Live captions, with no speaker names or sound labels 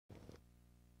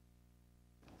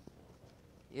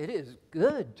It is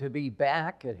good to be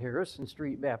back at Harrison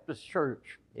Street Baptist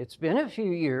Church. It's been a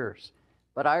few years,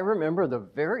 but I remember the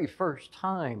very first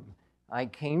time I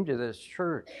came to this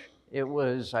church. It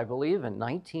was, I believe, in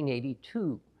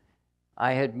 1982.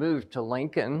 I had moved to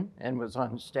Lincoln and was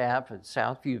on staff at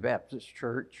Southview Baptist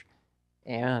Church,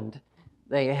 and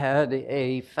they had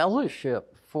a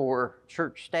fellowship for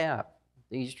church staff,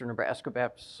 the Eastern Nebraska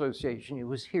Baptist Association. It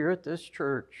was here at this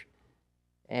church,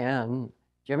 and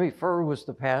Jimmy Furr was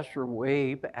the pastor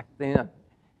way back then.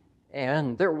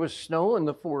 And there was snow in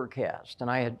the forecast,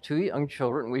 and I had two young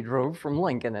children. We drove from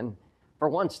Lincoln, and for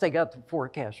once they got the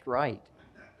forecast right.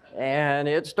 And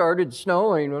it started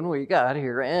snowing when we got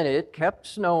here, and it kept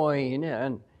snowing.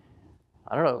 And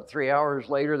I don't know, 3 hours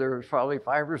later, there was probably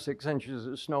 5 or 6 inches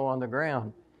of snow on the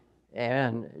ground.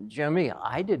 And Jimmy,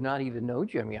 I did not even know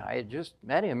Jimmy. I had just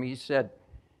met him. He said,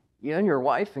 "You and your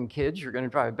wife and kids, you're going to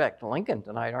drive back to Lincoln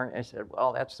tonight, aren't you?" I said,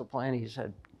 "Well, that's the plan." He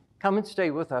said, "Come and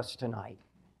stay with us tonight.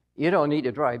 You don't need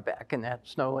to drive back in that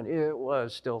snow." And it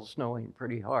was still snowing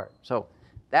pretty hard. So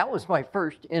that was my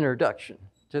first introduction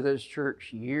to this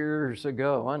church years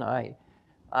ago. And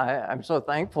I'm so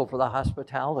thankful for the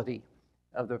hospitality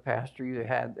of the pastor you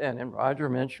had then. And Roger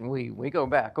mentioned we go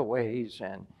back a ways.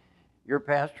 And your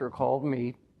pastor called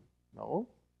me,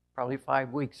 probably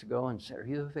 5 weeks ago, and said, "Are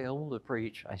you available to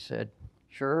preach?" I said,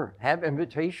 "Sure, have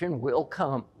invitation, will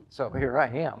come." So here I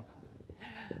am.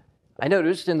 I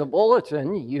noticed in the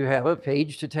bulletin you have a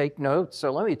page to take notes.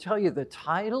 So let me tell you, the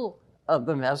title of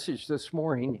the message this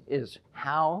morning is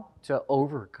How to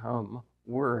Overcome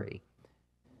Worry.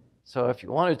 So if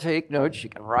you want to take notes, you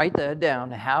can write that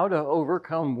down, How to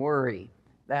Overcome Worry.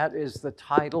 That is the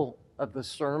title of the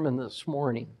sermon this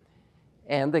morning.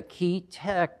 And the key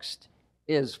text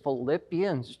is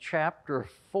Philippians chapter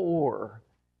 4,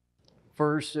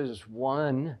 verses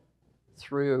 1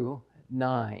 through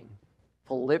 9.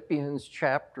 Philippians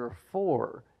chapter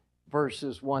 4,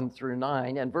 verses 1 through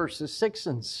 9, and verses 6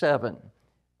 and 7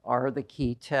 are the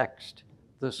key text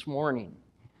this morning.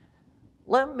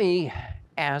 Let me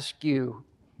ask you,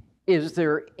 is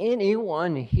there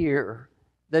anyone here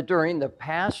that during the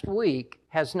past week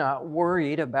has not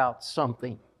worried about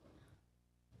something?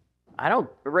 I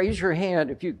don't, raise your hand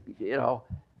if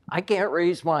I can't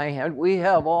raise my hand. We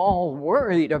have all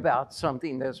worried about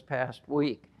something this past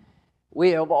week.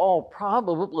 We have all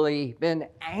probably been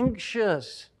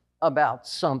anxious about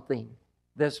something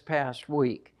this past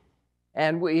week.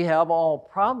 And we have all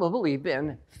probably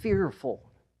been fearful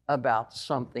about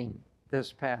something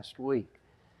this past week.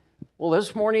 Well,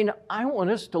 this morning, I want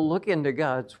us to look into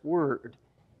God's Word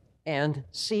and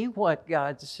see what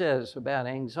God says about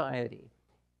anxiety.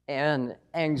 And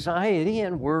anxiety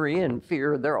and worry and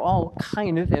fear, they're all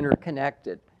kind of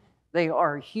interconnected. They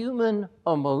are human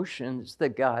emotions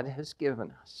that God has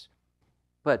given us.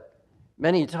 But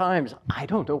many times, I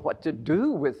don't know what to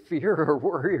do with fear or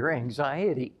worry or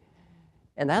anxiety.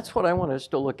 And that's what I want us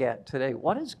to look at today.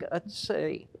 What does God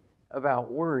say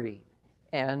about worry?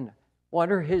 And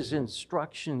what are His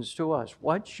instructions to us?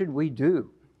 What should we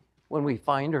do when we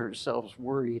find ourselves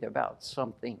worried about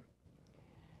something?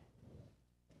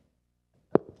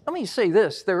 Let me say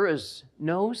this, there is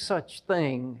no such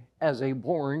thing as a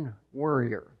born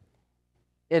worrier.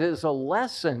 It is a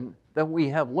lesson that we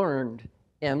have learned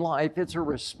in life. It's a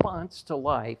response to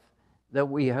life that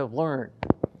we have learned.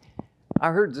 I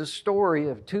heard the story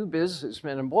of two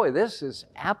businessmen, and boy, this is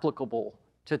applicable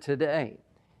to today.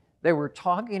 They were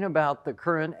talking about the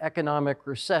current economic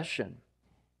recession.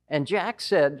 And Jack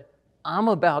said, "I'm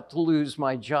about to lose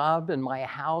my job and my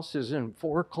house is in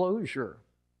foreclosure,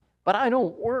 but I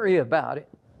don't worry about it."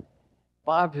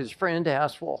 Bob, his friend,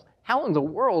 asked, "Well, how in the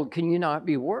world can you not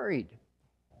be worried?"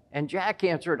 And Jack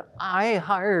answered, "I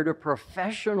hired a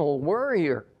professional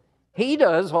worrier. He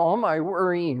does all my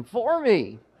worrying for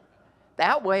me.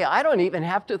 That way, I don't even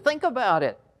have to think about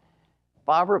it."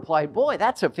 Bob replied, "Boy,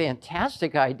 that's a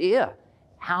fantastic idea.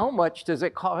 How much does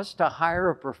it cost to hire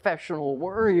a professional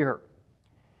worrier?"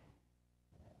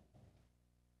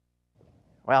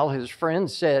 Well, his friend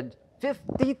said,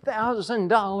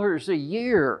 $50,000 a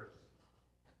year.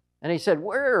 And he said,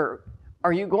 "Where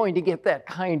are you going to get that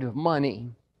kind of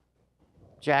money?"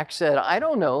 Jack said, "I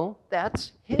don't know.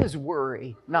 That's his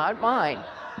worry, not mine."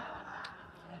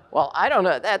 Well, I don't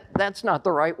know. That's not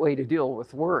the right way to deal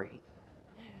with worry.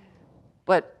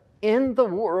 But in the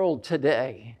world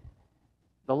today,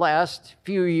 the last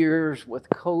few years with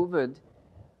COVID,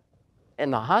 in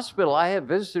the hospital, I have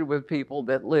visited with people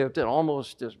that lived in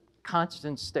almost a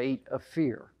constant state of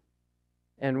fear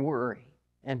and worry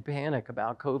and panic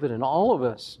about COVID. And all of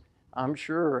us, I'm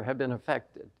sure, have been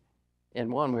affected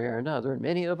in one way or another. And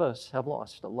many of us have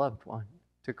lost a loved one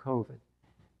to COVID.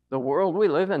 The world we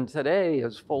live in today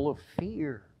is full of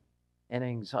fear and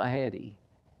anxiety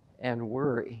and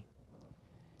worry.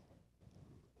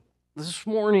 This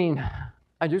morning,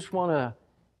 I just want to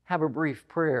have a brief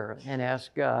prayer and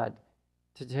ask God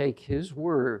to take His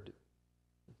Word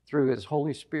through His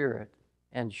Holy Spirit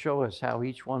and show us how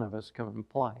each one of us can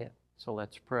apply it. So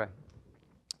let's pray.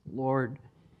 Lord,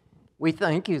 we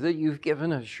thank You that You've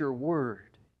given us Your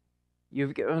Word.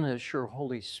 You've given us Your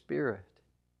Holy Spirit.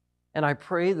 And I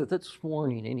pray that this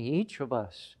morning in each of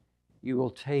us, You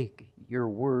will take Your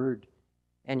Word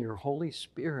and Your Holy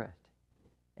Spirit.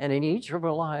 And in each of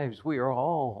our lives,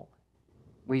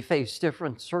 we face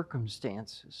different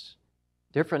circumstances,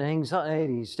 different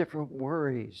anxieties, different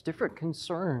worries, different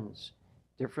concerns,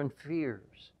 different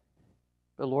fears.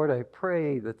 But Lord, I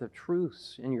pray that the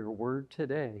truths in Your Word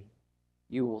today,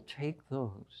 You will take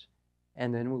those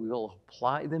and then we will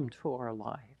apply them to our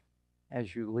life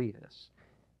as You lead us.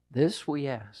 This we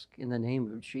ask in the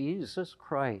name of Jesus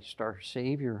Christ, our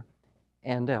Savior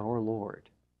and our Lord.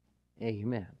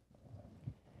 Amen.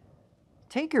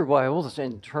 Take your Bibles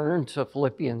and turn to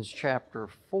Philippians chapter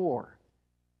 4.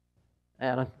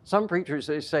 And some preachers,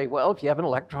 they say, well, if you have an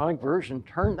electronic version,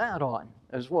 turn that on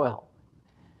as well.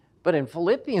 But in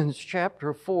Philippians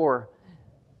chapter 4,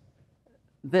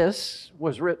 this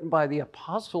was written by the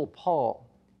Apostle Paul.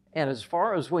 And as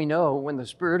far as we know, when the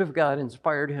Spirit of God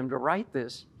inspired him to write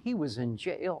this, he was in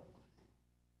jail.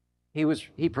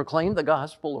 He proclaimed the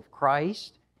gospel of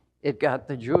Christ. It got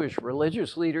the Jewish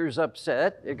religious leaders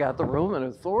upset. It got the Roman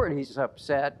authorities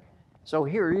upset. So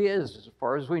here he is, as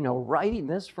far as we know, writing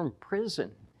this from prison.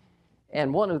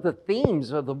 And one of the themes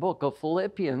of the book of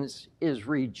Philippians is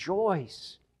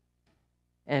rejoice.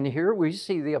 And here we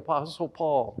see the Apostle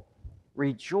Paul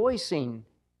rejoicing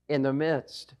in the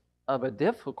midst of a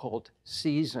difficult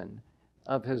season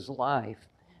of his life.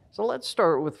 So let's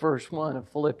start with verse 1 of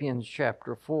Philippians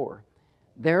chapter 4.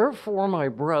 Therefore, my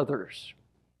brothers,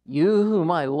 you whom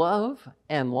I love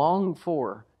and long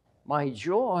for, my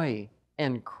joy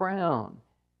and crown,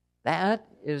 that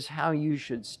is how you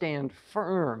should stand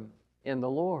firm in the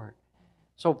Lord.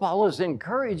 So Paul is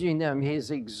encouraging them. He's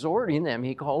exhorting them.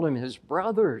 He called them his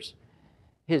brothers,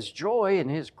 his joy and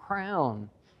his crown.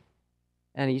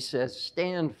 And he says,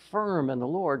 stand firm in the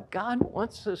Lord. God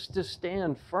wants us to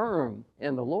stand firm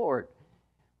in the Lord.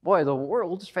 Boy, the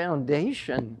world's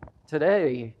foundation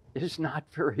today is not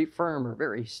very firm or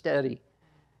very steady.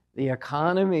 The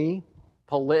economy,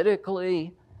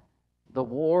 politically, the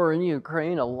war in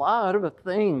Ukraine, a lot of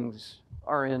things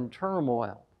are in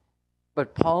turmoil.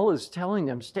 But Paul is telling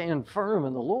them, stand firm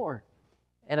in the Lord.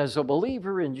 And as a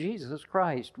believer in Jesus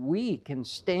Christ, we can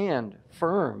stand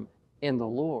firm in the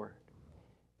Lord.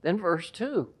 Then verse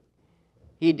 2,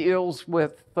 he deals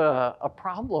with a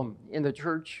problem in the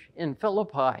church in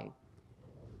Philippi.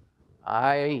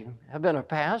 I have been a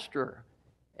pastor,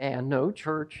 and no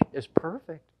church is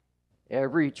perfect.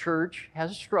 Every church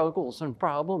has struggles and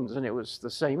problems, and it was the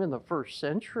same in the first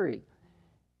century.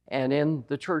 And in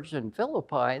the church in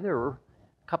Philippi, there were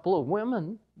a couple of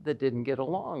women that didn't get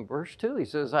along. Verse 2, he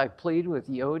says, I plead with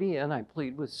Euodia and I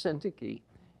plead with Syntyche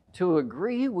to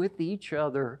agree with each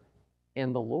other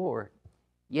in the Lord.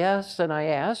 Yes, and I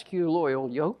ask you, loyal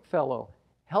yokefellow,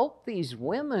 help these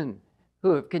women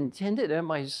who have contended at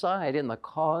my side in the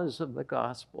cause of the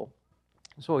gospel.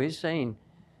 So he's saying,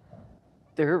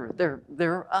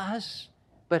 they're us,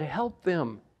 but help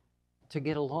them to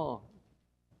get along.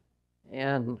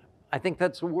 And I think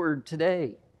that's a word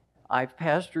today. I've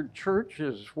pastored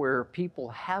churches where people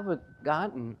haven't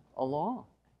gotten along.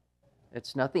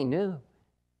 It's nothing new.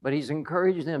 But he's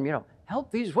encouraged them,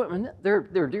 help these women.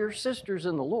 They're dear sisters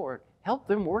in the Lord. Help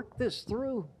them work this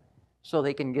through so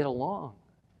they can get along.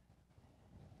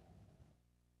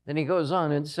 Then he goes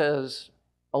on and says,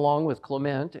 along with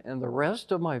Clement and the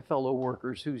rest of my fellow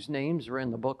workers whose names are in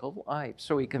the book of life.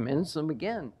 So he commends them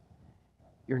again.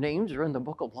 Your names are in the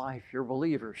book of life. You're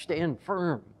believers. Stand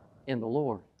firm in the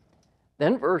Lord.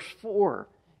 Then verse 4,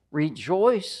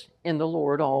 rejoice in the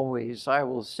Lord always. I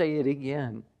will say it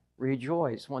again.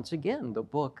 Rejoice. Once again, the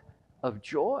book of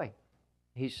joy.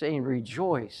 He's saying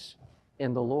rejoice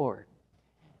in the Lord.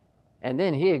 And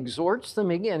then he exhorts them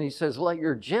again. He says, let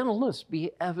your gentleness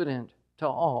be evident to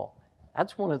all.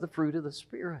 That's one of the fruit of the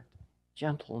Spirit,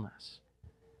 gentleness.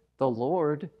 The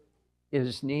Lord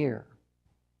is near.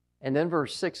 And then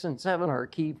verse 6 and 7 are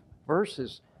key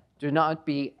verses. Do not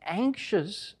be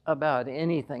anxious about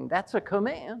anything. That's a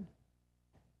command.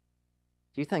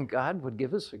 Do you think God would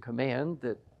give us a command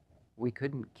that we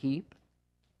couldn't keep?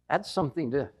 That's something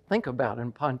to think about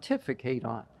and pontificate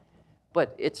on.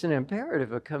 But it's an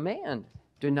imperative, a command.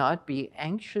 Do not be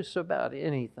anxious about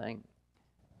anything,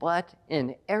 but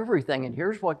in everything. And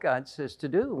here's what God says to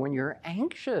do when you're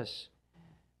anxious: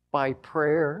 by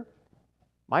prayer.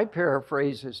 My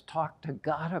paraphrase is talk to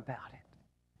God about it.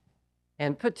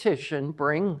 And petition,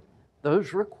 bring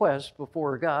those requests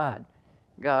before God.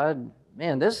 God,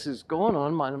 man, this is going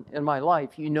on in my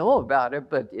life. You know about it,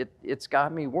 but it's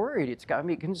got me worried. It's got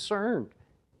me concerned.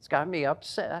 It's got me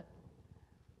upset.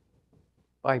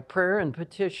 By prayer and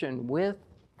petition with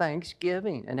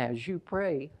thanksgiving. And as you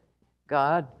pray,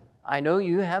 God, I know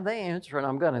you have the answer, and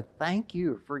I'm going to thank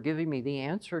you for giving me the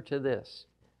answer to this,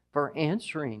 for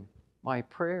answering my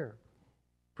prayer.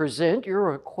 Present your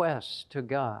requests to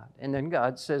God. And then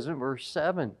God says in verse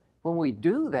 7, when we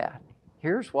do that,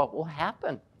 here's what will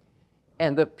happen.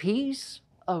 And the peace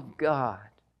of God,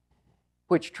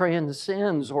 which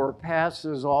transcends or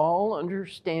passes all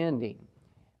understanding,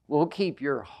 will keep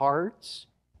your hearts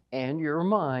and your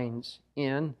minds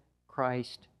in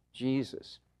Christ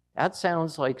Jesus. That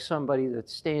sounds like somebody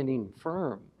that's standing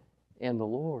firm in the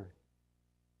Lord.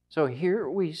 So here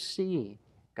we see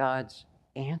God's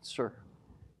answer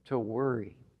to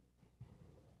worry.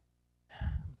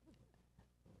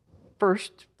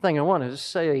 First thing I want to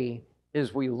say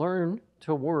is we learn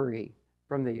to worry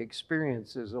from the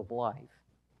experiences of life.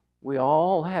 We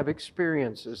all have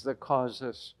experiences that cause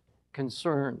us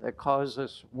concern, that cause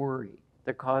us worry,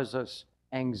 that cause us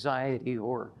anxiety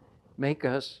or make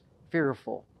us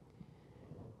fearful.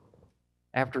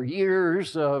 After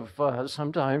years of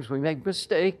sometimes we make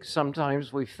mistakes,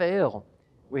 sometimes we fail.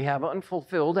 We have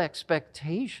unfulfilled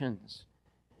expectations.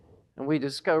 And we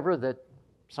discover that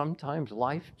sometimes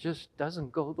life just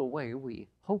doesn't go the way we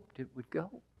hoped it would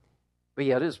go. But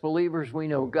yet as believers, we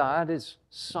know God is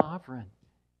sovereign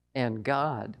and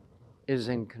God is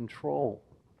in control.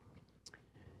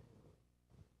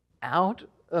 Out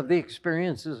of the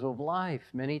experiences of life,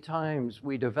 many times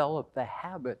we develop the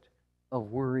habit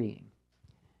of worrying.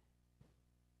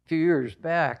 A few years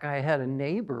back, I had a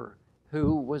neighbor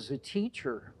who was a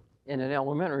teacher in an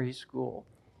elementary school.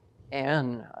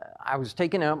 And I was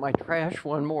taking out my trash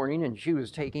one morning, and she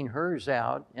was taking hers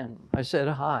out, and I said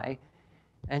hi.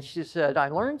 And she said, I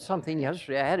learned something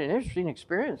yesterday. I had an interesting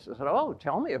experience. I said, oh,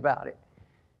 tell me about it.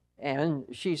 And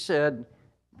she said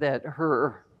that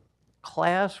her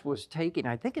class was taking,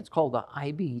 I think it's called the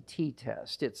IBT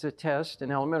test. It's a test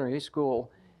in elementary school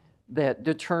that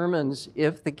determines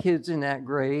if the kids in that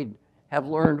grade have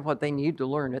learned what they need to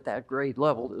learn at that grade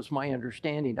level, is my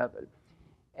understanding of it.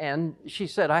 And she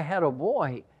said, I had a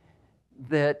boy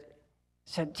that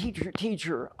said,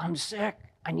 teacher, I'm sick.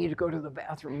 I need to go to the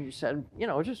bathroom. You said,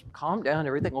 just calm down.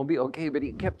 Everything will be okay. But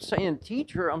he kept saying,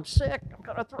 teacher, I'm sick. I'm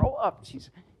going to throw up. She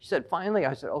said, finally,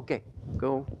 I said, okay,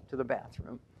 go to the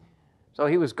bathroom. So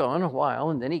he was gone a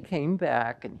while, and then he came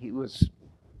back, and he was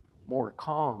more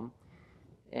calm.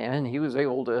 And he was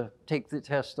able to take the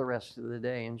test the rest of the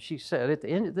day. And she said, at the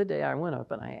end of the day, I went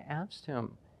up and I asked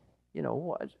him,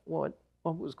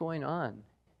 what was going on?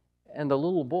 And the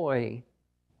little boy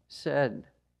said,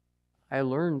 I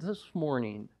learned this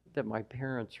morning that my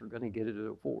parents are going to get a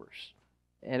divorce.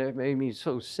 And it made me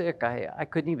so sick, I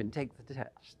couldn't even take the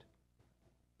test.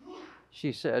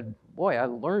 She said, boy, I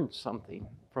learned something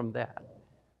from that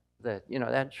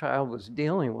that child was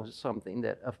dealing with something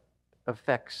that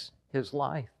affects his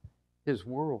life, his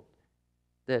world,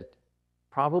 that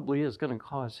probably is going to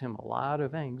cause him a lot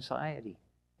of anxiety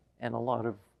and a lot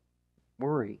of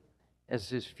worry as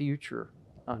his future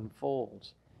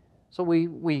unfolds. So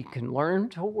we can learn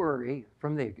to worry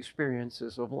from the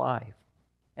experiences of life.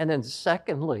 And then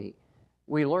secondly,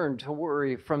 we learn to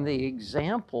worry from the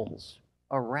examples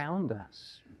around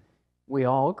us. We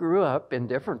all grew up in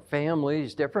different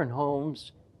families, different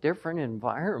homes, different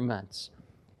environments.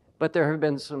 But there have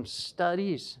been some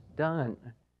studies done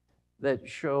that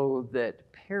show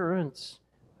that parents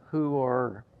who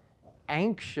are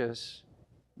anxious,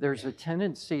 there's a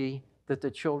tendency that the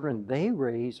children they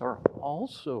raise are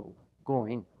also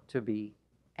going to be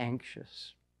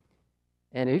anxious.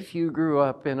 And if you grew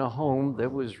up in a home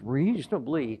that was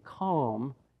reasonably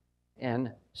calm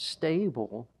and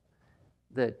stable,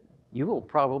 that you will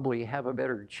probably have a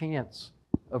better chance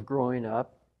of growing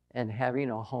up and having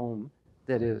a home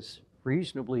that is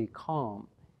reasonably calm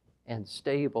and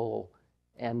stable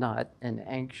and not an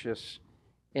anxious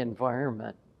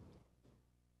environment.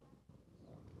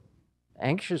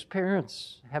 Anxious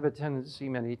parents have a tendency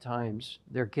many times,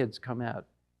 their kids come out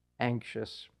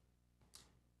anxious.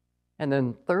 And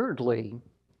then thirdly,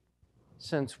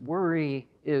 since worry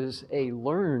is a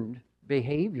learned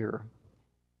behavior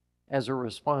as a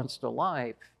response to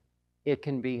life, it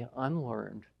can be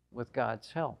unlearned with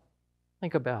God's help.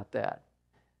 Think about that.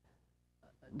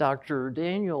 Dr.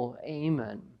 Daniel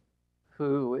Amen,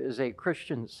 who is a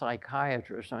Christian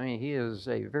psychiatrist, I mean, he is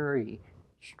a very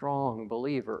strong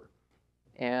believer,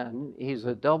 and he's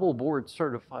a double board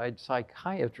certified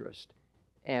psychiatrist,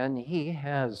 and he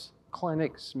has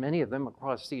clinics, many of them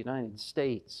across the United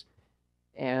States,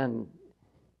 and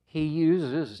he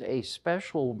uses a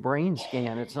special brain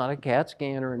scan. It's not a CAT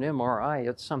scan or an MRI,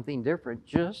 it's something different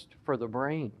just for the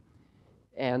brain.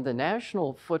 And the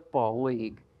National Football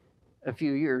League, a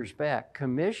few years back,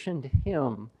 commissioned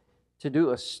him to do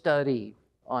a study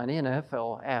on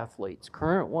NFL athletes,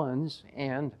 current ones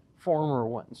and former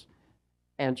ones,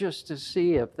 and just to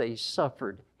see if they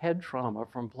suffered head trauma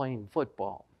from playing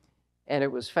football. And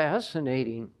it was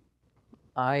fascinating.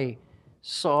 I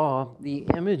saw the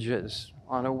images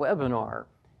on a webinar.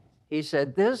 He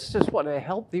said, this is what a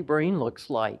healthy brain looks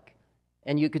like.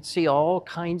 And you could see all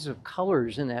kinds of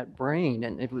colors in that brain,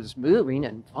 and it was moving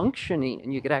and functioning,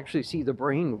 and you could actually see the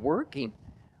brain working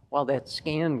while that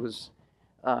scan was,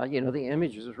 the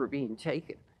images were being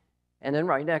taken. And then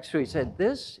right next to it, he said,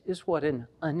 this is what an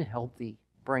unhealthy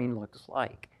brain looks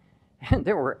like. And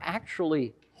there were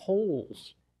actually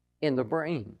holes in the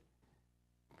brain,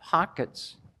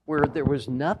 pockets where there was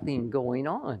nothing going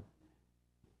on.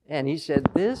 And he said,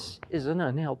 this is an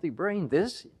unhealthy brain.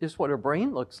 This is what a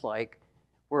brain looks like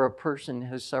where a person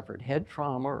has suffered head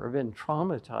trauma or been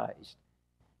traumatized.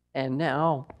 And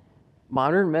now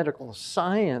modern medical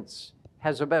science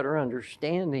has a better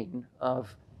understanding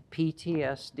of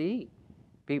PTSD,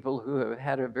 people who have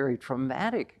had a very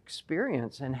traumatic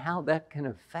experience and how that can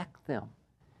affect them.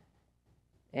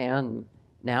 And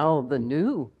now the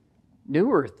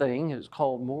newer thing is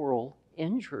called moral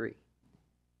injury.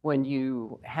 When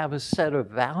you have a set of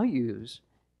values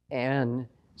and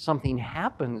something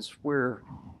happens where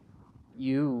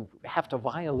you have to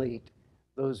violate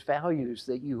those values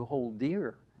that you hold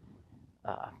dear.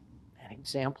 An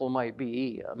example might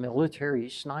be a military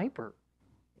sniper.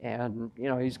 And,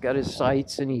 he's got his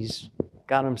sights and he's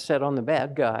got them set on the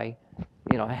bad guy,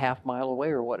 a half mile away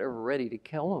or whatever, ready to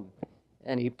kill him.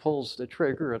 And he pulls the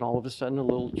trigger and all of a sudden a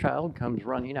little child comes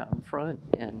running out in front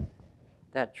and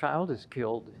that child is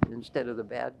killed instead of the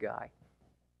bad guy.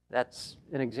 That's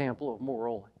an example of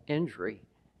moral injury.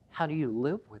 How do you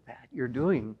live with that? You're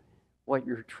doing what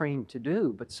you're trained to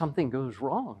do, but something goes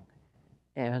wrong.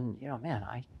 And,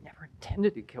 I never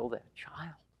intended to kill that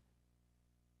child.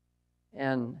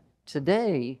 And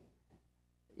today,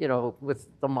 with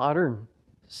the modern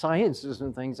sciences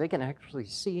and things, they can actually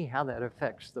see how that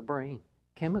affects the brain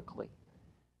chemically.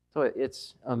 So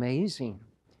it's amazing.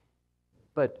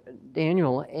 But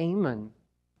Daniel Amen,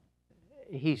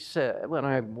 he said, when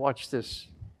I watched this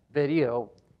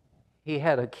video, he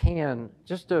had a can,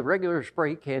 just a regular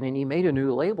spray can, and he made a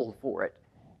new label for it.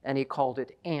 And he called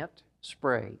it Ant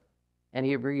Spray. And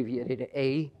he abbreviated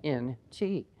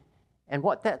ANT. And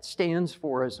what that stands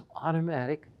for is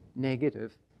automatic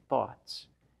negative thoughts.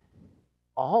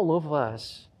 All of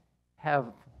us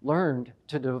have learned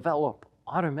to develop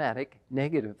automatic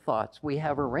negative thoughts. We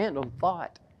have a random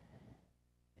thought.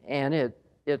 And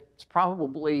it's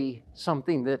probably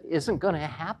something that isn't going to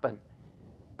happen.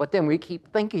 But then we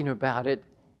keep thinking about it,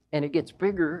 and it gets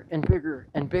bigger and bigger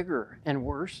and bigger and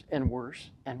worse and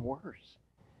worse and worse.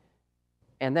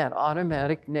 And that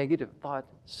automatic negative thought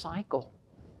cycle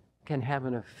can have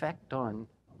an effect on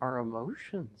our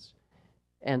emotions.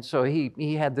 And so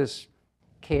he had this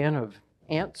can of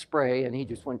ant spray, and he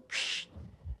just went, psh,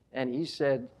 and he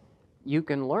said, you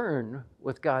can learn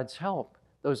with God's help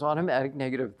those automatic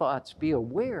negative thoughts. Be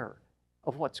aware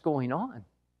of what's going on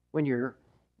when you're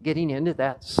getting into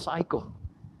that cycle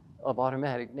of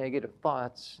automatic negative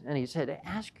thoughts. And he said,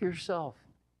 ask yourself,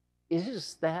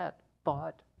 is that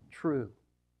thought true?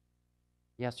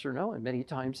 Yes or no? And many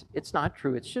times it's not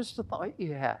true. It's just a thought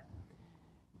you had.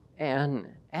 And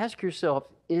ask yourself,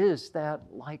 is that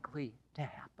likely to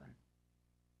happen?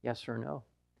 Yes or no?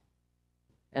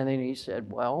 And then he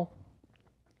said, well,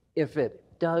 if it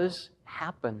does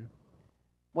happen,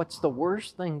 what's the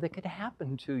worst thing that could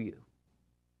happen to you?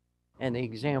 And the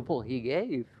example he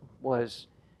gave was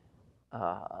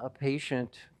a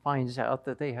patient finds out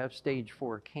that they have stage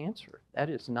 4 cancer. That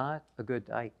is not a good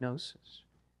diagnosis.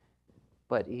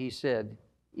 But he said,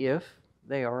 if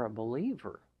they are a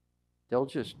believer, they'll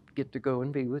just get to go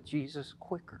and be with Jesus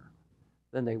quicker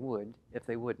than they would if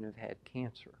they wouldn't have had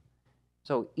cancer.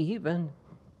 So even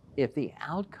if the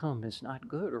outcome is not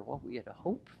good or what we had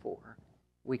hoped for,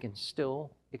 we can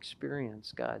still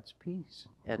experience God's peace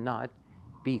and not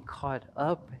be caught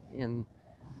up in,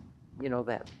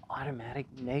 that automatic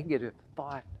negative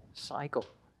thought cycle.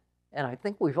 And I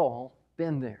think we've all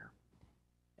been there.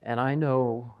 And I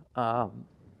know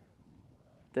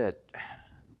that,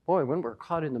 boy, when we're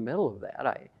caught in the middle of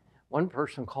that, one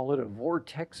person called it a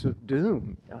vortex of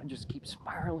doom. It just keeps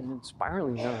spiraling and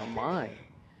spiraling in our mind.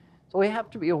 So we have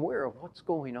to be aware of what's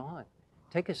going on.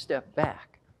 Take a step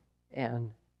back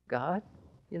and, God,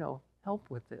 help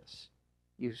with this.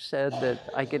 You said that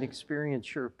I can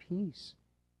experience your peace.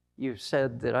 You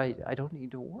said that I don't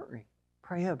need to worry.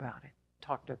 Pray about it.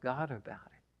 Talk to God about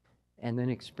it. And then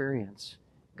experience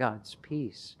God's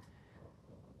peace.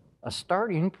 A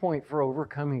starting point for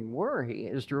overcoming worry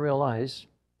is to realize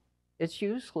it's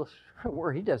useless.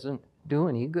 Worry doesn't do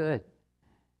any good.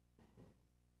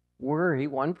 Worry,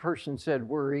 one person said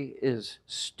worry is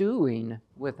stewing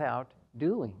without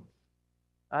doing.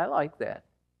 I like that.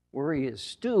 Worry is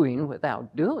stewing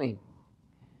without doing.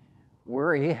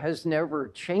 Worry has never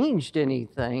changed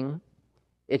anything.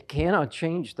 It cannot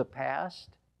change the past.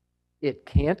 It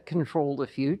can't control the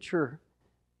future.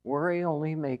 Worry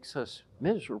only makes us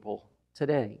miserable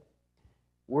today.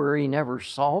 Worry never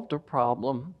solved a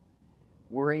problem.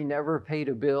 Worry never paid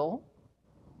a bill.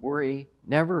 Worry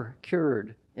never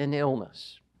cured an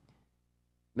illness.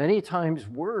 Many times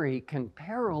worry can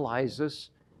paralyze us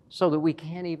so that we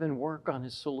can't even work on a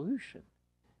solution.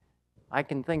 I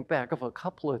can think back of a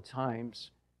couple of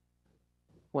times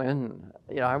when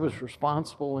I was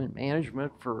responsible in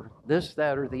management for this,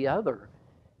 that, or the other,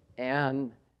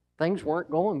 and things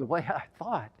weren't going the way I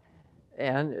thought.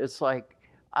 And it's like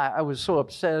I was so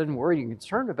upset and worried and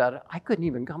concerned about it, I couldn't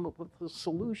even come up with a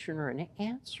solution or an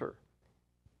answer.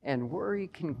 And worry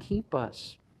can keep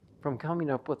us from coming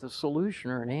up with a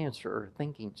solution or an answer or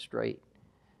thinking straight.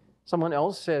 Someone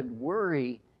else said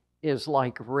worry is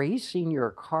like racing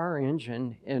your car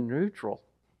engine in neutral.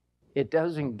 It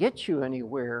doesn't get you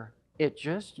anywhere. It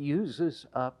just uses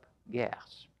up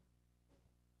gas.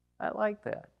 I like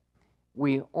that.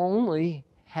 We only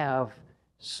have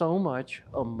so much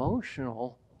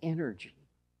emotional energy.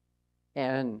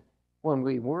 And when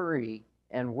we worry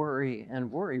and worry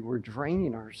and worry, we're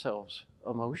draining ourselves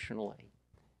emotionally.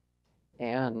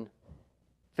 And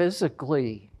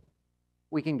physically,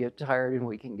 we can get tired and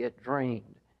we can get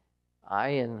drained.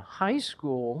 In high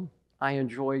school, I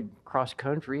enjoyed cross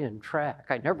country and track.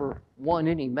 I never won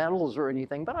any medals or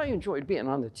anything, but I enjoyed being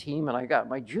on the team, and I got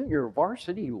my junior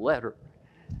varsity letter.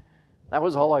 That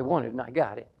was all I wanted, and I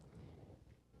got it.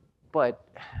 But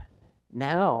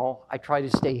now I try to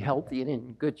stay healthy and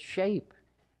in good shape.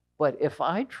 But if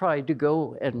I tried to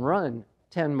go and run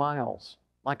 10 miles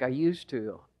like I used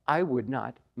to, I would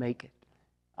not make it.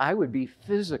 I would be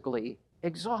physically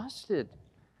exhausted.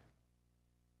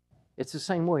 It's the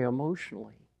same way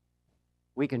emotionally.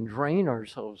 We can drain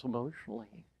ourselves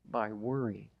emotionally by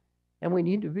worry, and we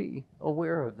need to be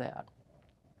aware of that.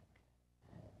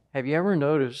 Have you ever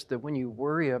noticed that when you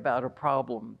worry about a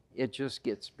problem, it just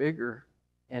gets bigger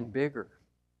and bigger?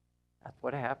 That's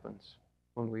what happens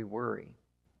when we worry.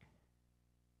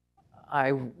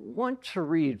 I want to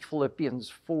read Philippians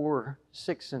 4,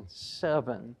 6, and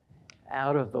 7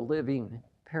 out of the Living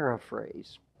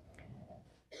Paraphrase.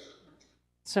 It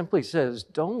simply says,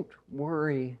 don't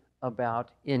worry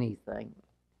about anything.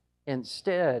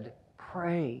 Instead,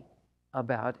 pray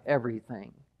about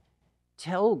everything.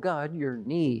 Tell God your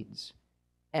needs,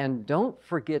 and don't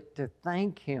forget to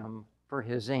thank Him for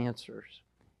His answers.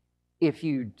 If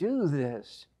you do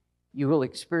this, you will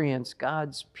experience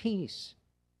God's peace,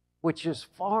 which is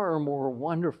far more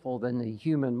wonderful than the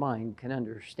human mind can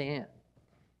understand.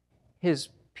 His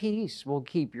peace will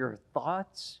keep your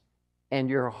thoughts and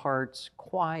your hearts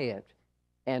quiet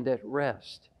and at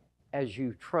rest as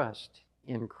you trust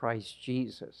in Christ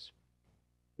Jesus.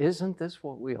 Isn't this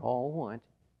what we all want?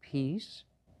 Peace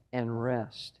and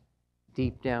rest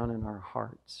deep down in our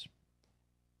hearts.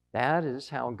 That is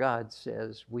how God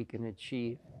says we can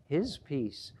achieve His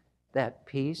peace, that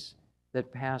peace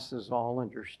that passes all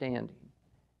understanding.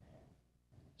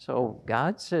 So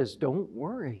God says, don't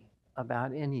worry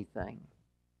about anything.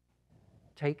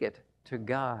 Take it to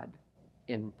God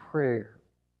in prayer.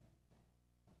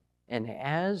 And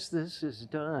as this is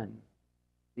done,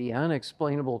 the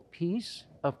unexplainable peace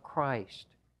of Christ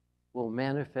will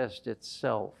manifest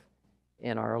itself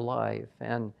in our life.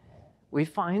 And we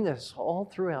find this all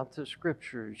throughout the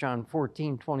Scriptures. John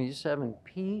 14:27,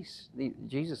 peace.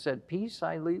 Jesus said, peace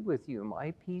I leave with you,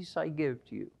 my peace I give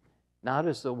to you. Not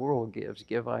as the world gives,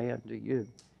 give I unto you.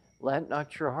 Let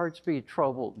not your hearts be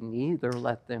troubled, neither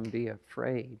let them be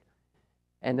afraid.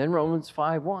 And then Romans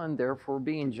 5:1, therefore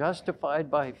being justified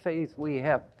by faith, we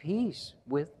have peace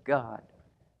with God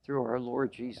through our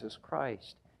Lord Jesus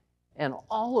Christ. And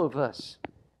all of us,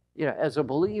 as a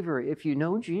believer, if you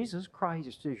know Jesus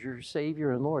Christ as your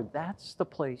Savior and Lord, that's the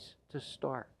place to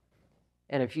start.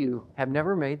 And if you have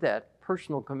never made that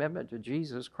personal commitment to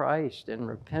Jesus Christ and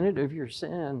repented of your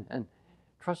sin and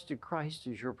trusted Christ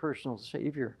as your personal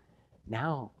Savior,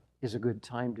 now is a good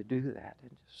time to do that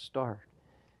and to start.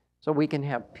 So we can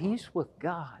have peace with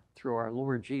God through our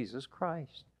Lord Jesus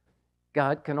Christ.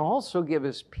 God can also give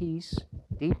us peace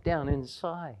deep down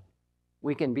inside.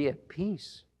 We can be at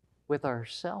peace with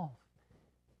ourselves.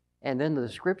 And then the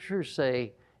scriptures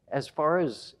say, as far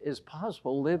as is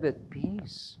possible, live at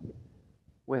peace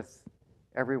with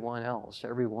everyone else,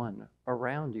 everyone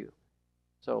around you.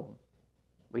 So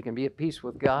we can be at peace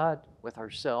with God, with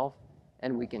ourselves,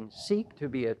 and we can seek to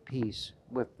be at peace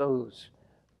with those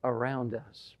around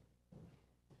us.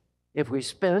 If we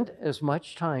spent as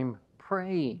much time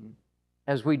praying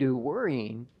as we do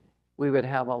worrying, we would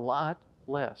have a lot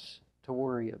less to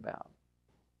worry about.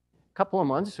 A couple of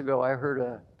months ago, I heard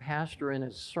a pastor in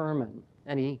his sermon,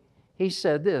 and he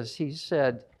said this. He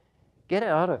said, get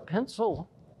out a pencil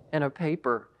and a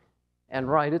paper and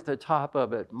write at the top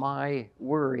of it, my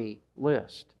worry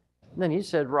list. And then he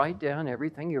said, write down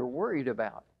everything you're worried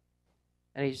about.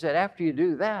 And he said, after you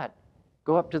do that,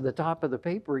 go up to the top of the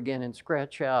paper again and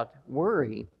scratch out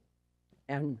worry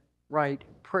and write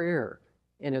prayer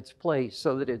in its place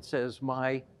so that it says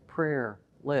my prayer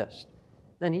list.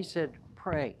 Then he said,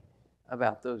 pray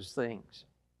about those things.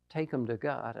 Take them to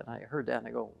God. And I heard that and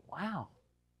I go, wow,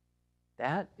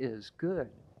 that is good,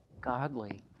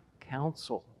 godly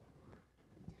counsel.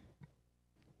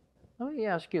 Let me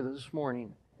ask you this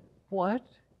morning, what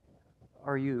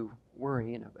are you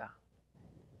worrying about?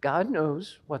 God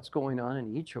knows what's going on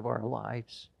in each of our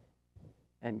lives.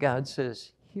 And God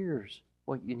says, here's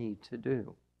what you need to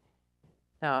do.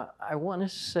 Now, I want to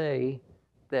say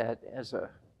that as a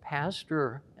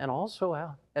pastor and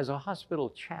also as a hospital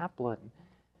chaplain,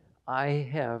 I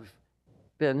have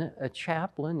been a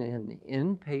chaplain in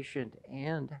inpatient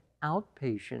and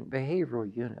outpatient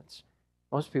behavioral units.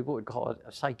 Most people would call it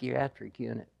a psychiatric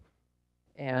unit.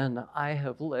 And I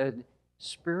have led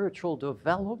spiritual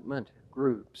development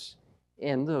groups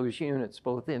in those units,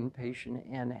 both inpatient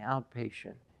and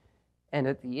outpatient. And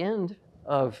at the end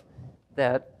of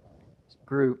that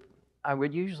group, I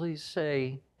would usually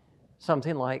say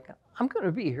something like, I'm going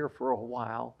to be here for a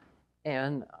while,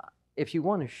 and if you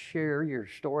want to share your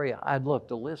story, I'd love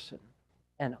to listen.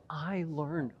 And I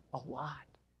learned a lot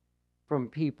from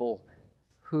people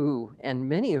who, and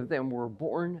many of them were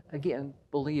born again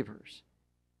believers,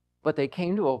 but they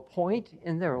came to a point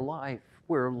in their life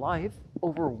where life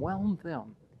overwhelmed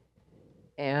them,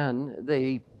 and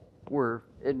they were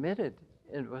admitted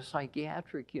into a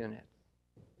psychiatric unit.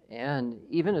 And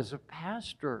even as a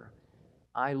pastor,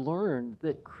 I learned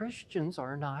that Christians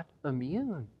are not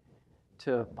immune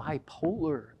to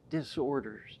bipolar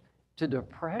disorders, to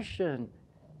depression.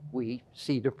 We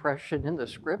see depression in the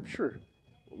scripture.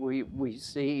 We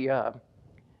see,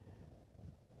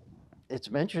 it's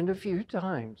mentioned a few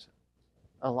times,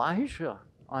 Elijah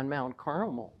on Mount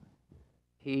Carmel,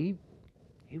 he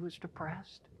was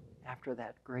depressed after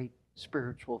that great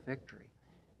spiritual victory.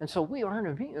 And so we aren't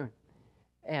immune.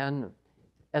 And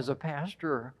as a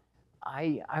pastor,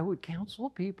 I would counsel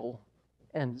people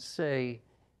and say,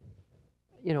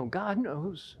 you know, God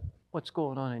knows what's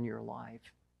going on in your life.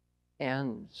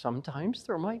 And sometimes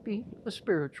there might be a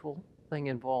spiritual thing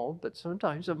involved, but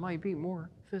sometimes it might be more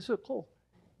physical.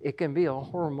 It can be a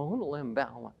hormonal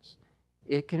imbalance.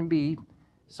 It can be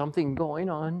something going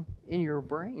on in your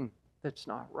brain that's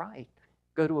not right.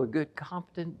 Go to a good,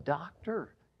 competent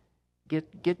doctor.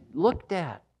 Get looked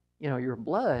at. You know, your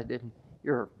blood and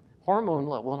your hormone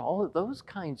level and all of those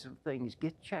kinds of things.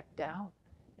 Get checked out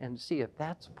and see if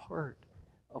that's part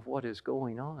of what is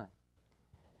going on.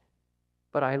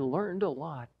 But I learned a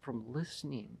lot from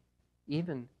listening,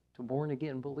 even to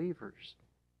born-again believers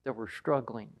that were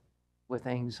struggling with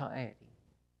anxiety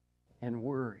and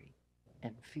worry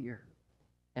and fear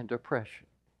and depression.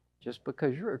 Just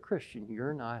because you're a Christian,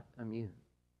 you're not immune.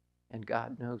 And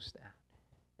God knows that.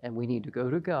 And we need to go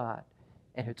to God.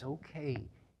 And it's okay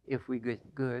if we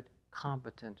get good,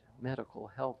 competent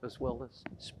medical help as well as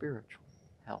spiritual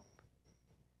help.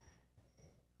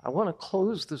 I want to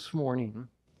close this morning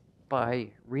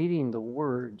by reading the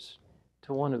words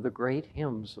to one of the great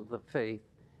hymns of the faith.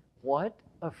 What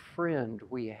a friend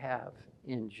we have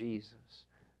in Jesus.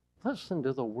 Listen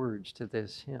to the words to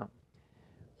this hymn.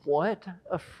 What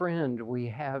a friend we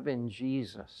have in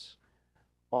Jesus,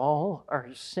 all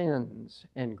our sins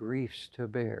and griefs to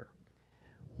bear.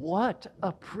 What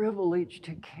a privilege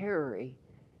to carry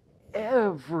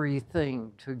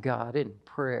everything to God in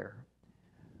prayer.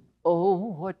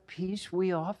 Oh, what peace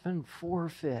we often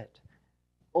forfeit.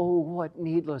 Oh, what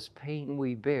needless pain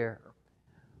we bear.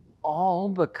 all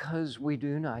because we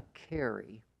do not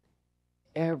carry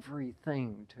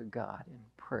everything to God in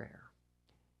prayer.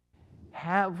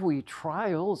 Have we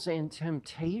trials and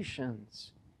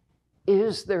temptations?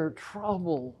 Is there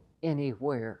trouble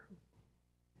anywhere?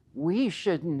 We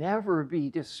should never be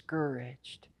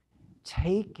discouraged.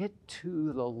 Take it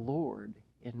to the Lord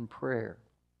in prayer.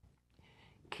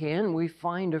 Can we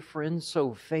find a friend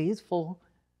so faithful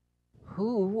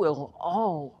who will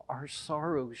all our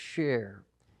sorrows share?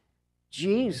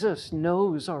 Jesus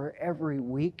knows our every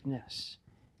weakness.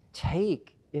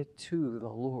 Take it to the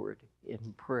Lord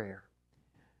in prayer.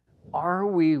 Are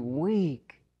we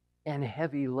weak and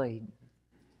heavy laden,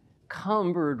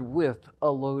 cumbered with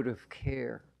a load of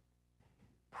care?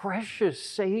 Precious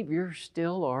Savior,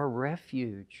 still our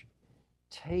refuge.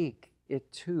 Take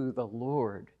it to the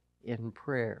Lord in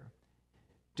prayer.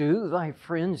 Do thy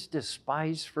friends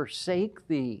despise, forsake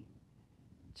thee?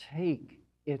 Take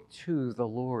it to the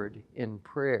Lord in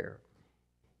prayer.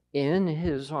 In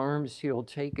his arms he'll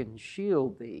take and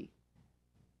shield thee.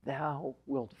 Thou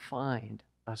wilt find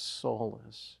a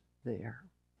solace there.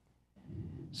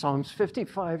 Psalms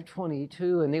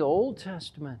 55:22 in the Old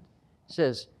Testament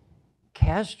says,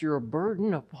 cast your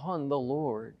burden upon the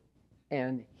Lord,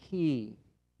 and he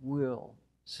will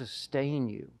sustain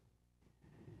you.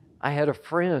 I had a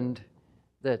friend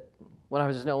that when I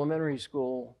was in elementary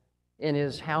school, in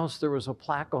his house there was a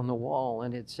plaque on the wall,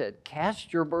 and it said,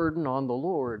 cast your burden on the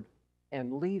Lord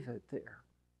and leave it there.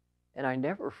 And I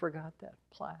never forgot that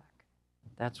plaque.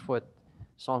 That's what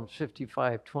Psalms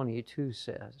 55:22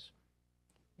 says.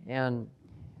 And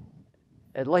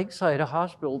at Lakeside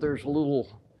Hospital, there's a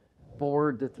little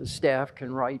board that the staff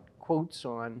can write quotes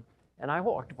on. And I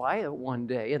walked by it one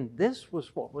day, and this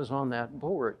was what was on that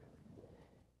board.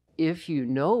 If you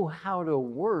know how to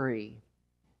worry,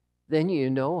 then you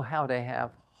know how to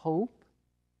have hope,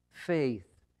 faith,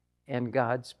 and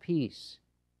God's peace.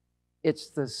 It's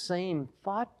the same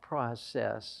thought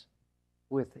process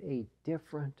with a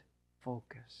different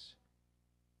focus.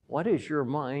 What is your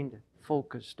mind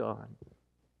focused on?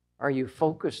 Are you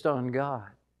focused on God?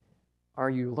 Are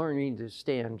you learning to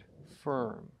stand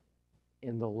firm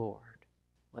in the Lord?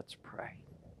 Let's pray.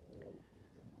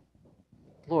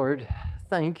 Lord,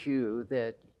 thank you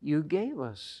that you gave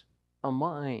us a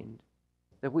mind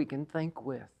that we can think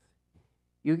with.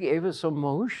 You gave us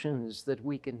emotions that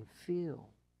we can feel.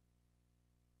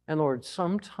 And Lord,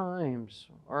 sometimes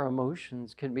our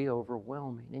emotions can be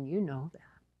overwhelming, and you know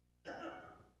that.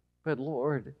 But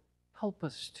Lord, help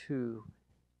us to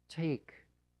take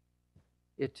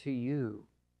it to you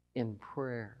in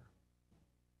prayer.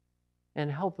 And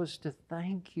help us to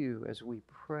thank you as we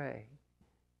pray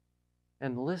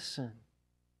and listen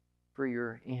for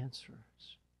your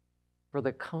answers, for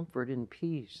the comfort and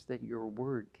peace that your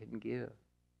word can give.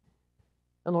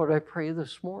 And Lord, I pray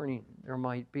this morning there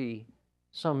might be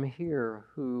some here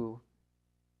who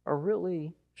are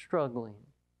really struggling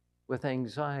with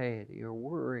anxiety or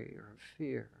worry or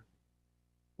fear.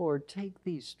 Lord, take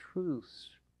these truths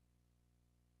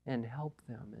and help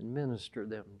them and minister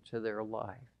them to their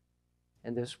life.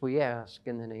 And this we ask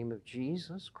in the name of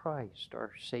Jesus Christ,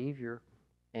 our Savior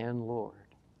and Lord.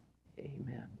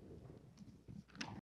 Amen.